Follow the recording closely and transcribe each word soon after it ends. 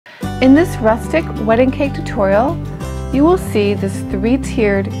In this rustic wedding cake tutorial, you will see this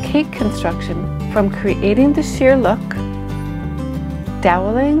 3-tiered cake construction from creating the sheer look,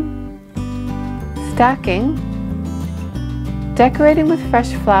 doweling, stacking, decorating with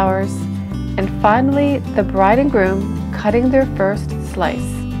fresh flowers, and finally the bride and groom cutting their first slice.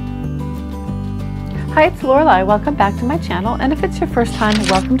 Hi, it's Lorelie. Welcome back to my channel, and if it's your first time,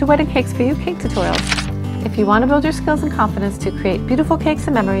 welcome to Wedding Cakes For You Cake Tutorials. If you want to build your skills and confidence to create beautiful cakes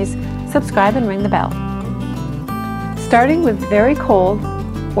and memories, subscribe and ring the bell. Starting with very cold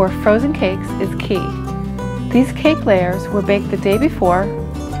or frozen cakes is key. These cake layers were baked the day before,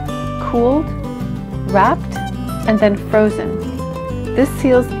 cooled, wrapped, and then frozen. This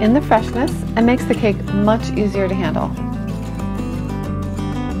seals in the freshness and makes the cake much easier to handle.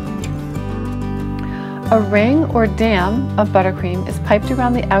 A ring or dam of buttercream is piped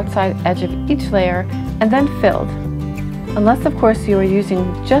around the outside edge of each layer and then filled, unless of course you are using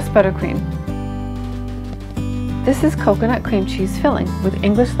just buttercream. This is coconut cream cheese filling with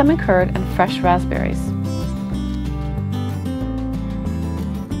English lemon curd and fresh raspberries.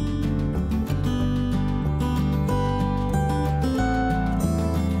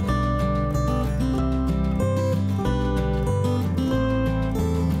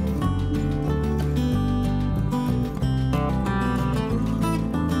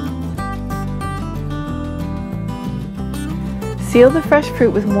 Seal the fresh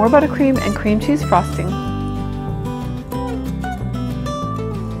fruit with more buttercream and cream cheese frosting.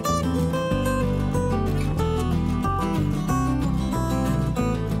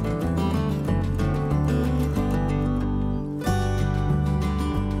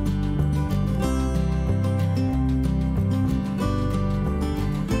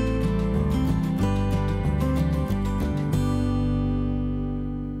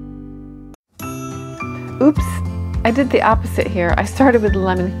 Oops! I did the opposite here. I started with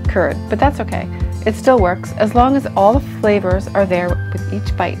lemon curd, but that's okay. It still works as long as all the flavors are there with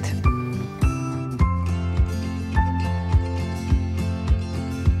each bite.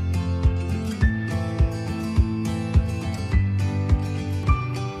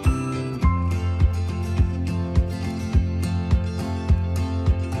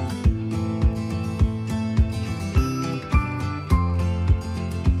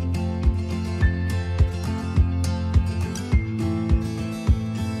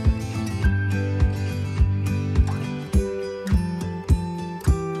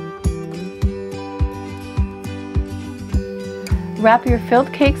 Wrap your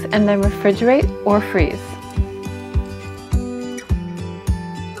filled cakes and then refrigerate or freeze.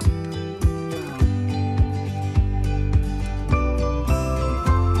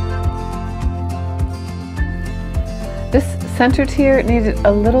 This center tier needed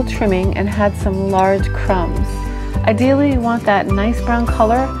a little trimming and had some large crumbs. Ideally, you want that nice brown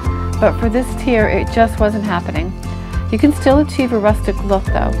color, but for this tier it just wasn't happening. You can still achieve a rustic look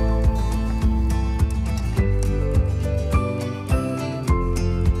though.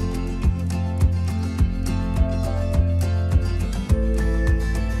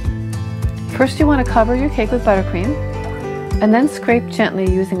 First you want to cover your cake with buttercream and then scrape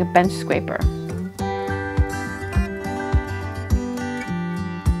gently using a bench scraper.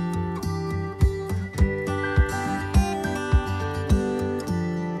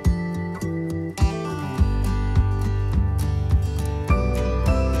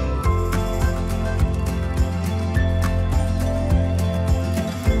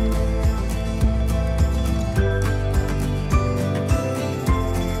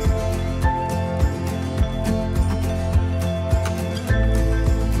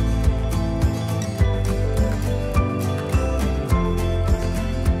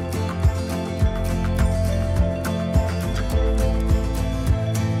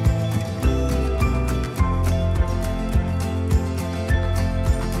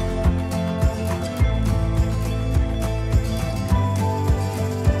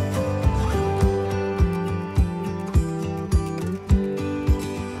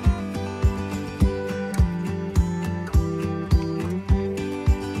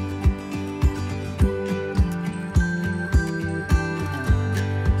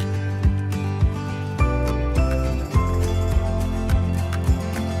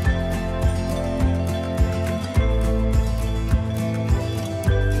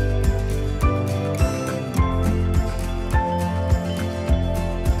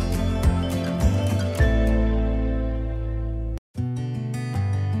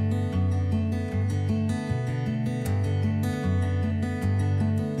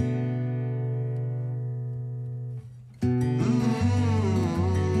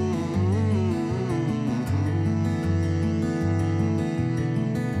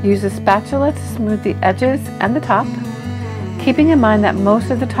 Use a spatula to smooth the edges and the top, keeping in mind that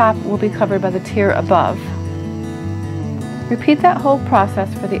most of the top will be covered by the tier above. Repeat that whole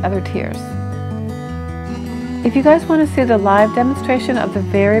process for the other tiers. If you guys want to see the live demonstration of the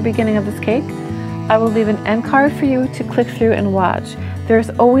very beginning of this cake, I will leave an end card for you to click through and watch. There's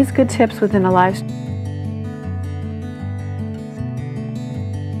always good tips within a live stream.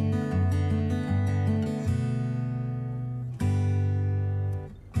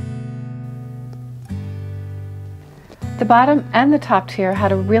 The bottom and the top tier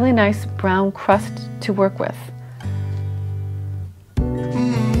had a really nice brown crust to work with.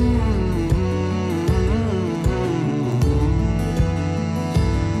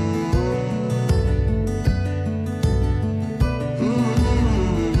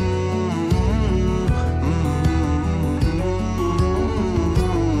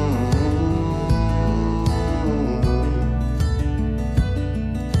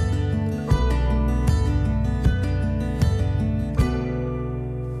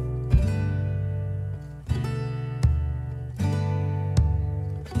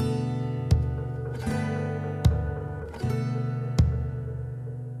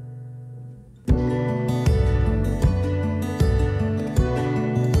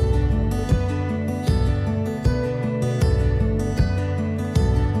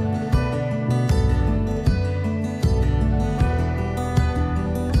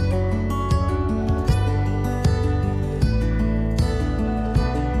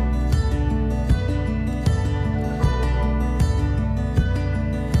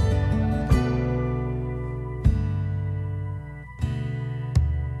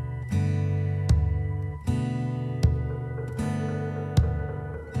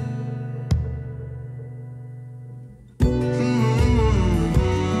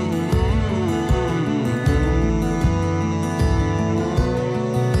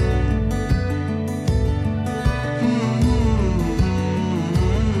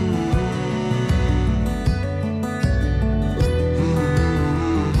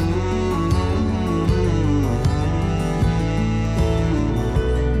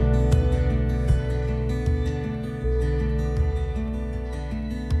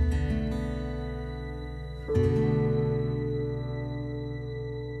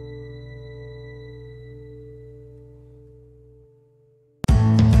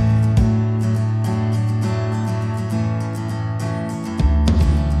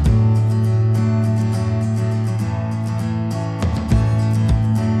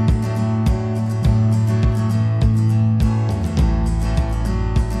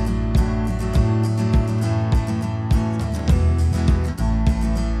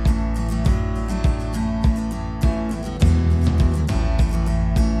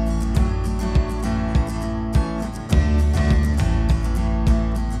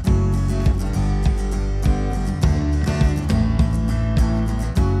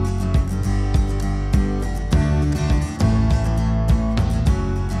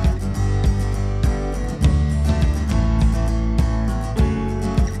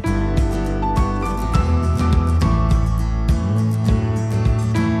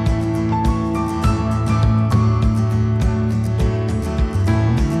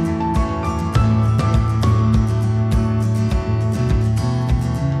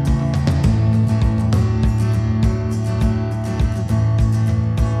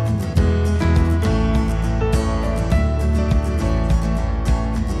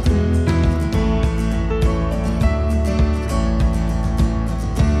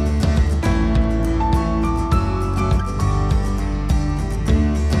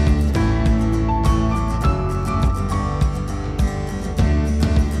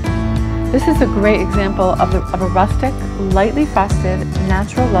 This is a great example of a rustic, lightly frosted,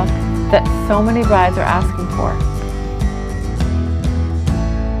 natural look that so many brides are asking for.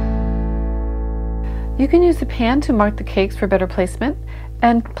 You can use a pan to mark the cakes for better placement,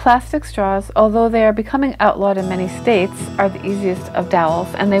 and plastic straws, although they are becoming outlawed in many states, are the easiest of dowels,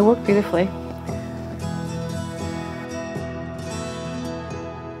 and they work beautifully.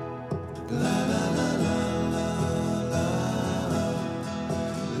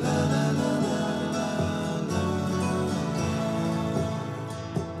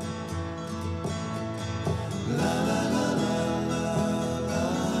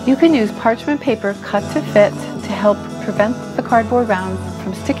 You can use parchment paper cut to fit to help prevent the cardboard rounds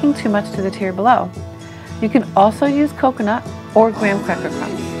from sticking too much to the tier below. You can also use coconut or graham cracker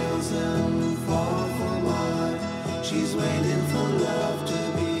crumbs.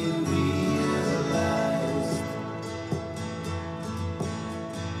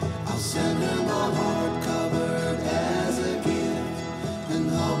 Send her my heart covered as a gift and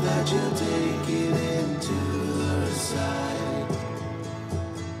hope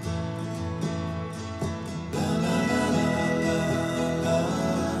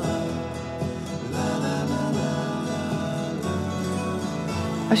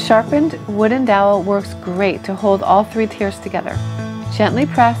A sharpened wooden dowel works great to hold all 3 tiers together. Gently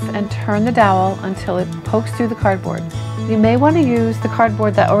press and turn the dowel until it pokes through the cardboard. You may want to use the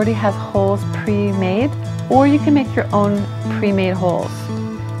cardboard that already has holes pre-made, or you can make your own pre-made holes.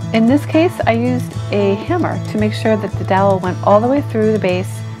 In this case, I used a hammer to make sure that the dowel went all the way through the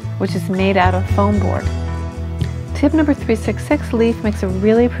base, which is made out of foam board. Tip number 366, leaf makes a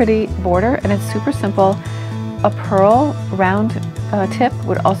really pretty border, and it's super simple. A pearl round tip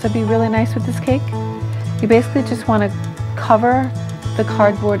would also be really nice with this cake. You basically just want to cover the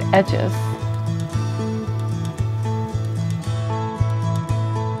cardboard edges.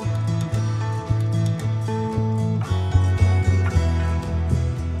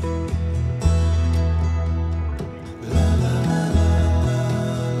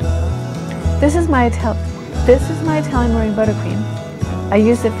 This is my Italian meringue buttercream. I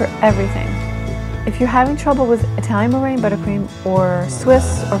use it for everything. If you're having trouble with Italian meringue buttercream or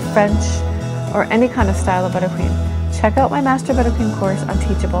Swiss or French or any kind of style of buttercream, check out my Master Buttercream course on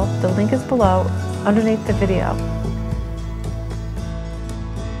Teachable. The link is below underneath the video.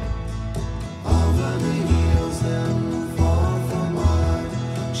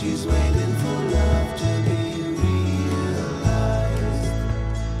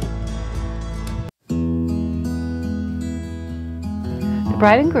 The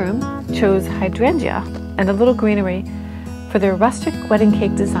bride and groom chose hydrangea and a little greenery for their rustic wedding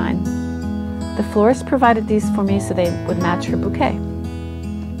cake design. The florist provided these for me so they would match her bouquet.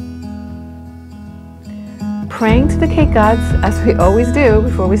 Praying to the cake gods, as we always do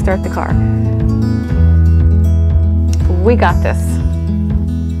before we start the car. We got this.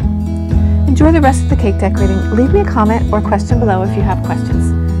 Enjoy the rest of the cake decorating. Leave me a comment or question below if you have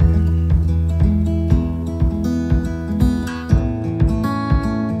questions.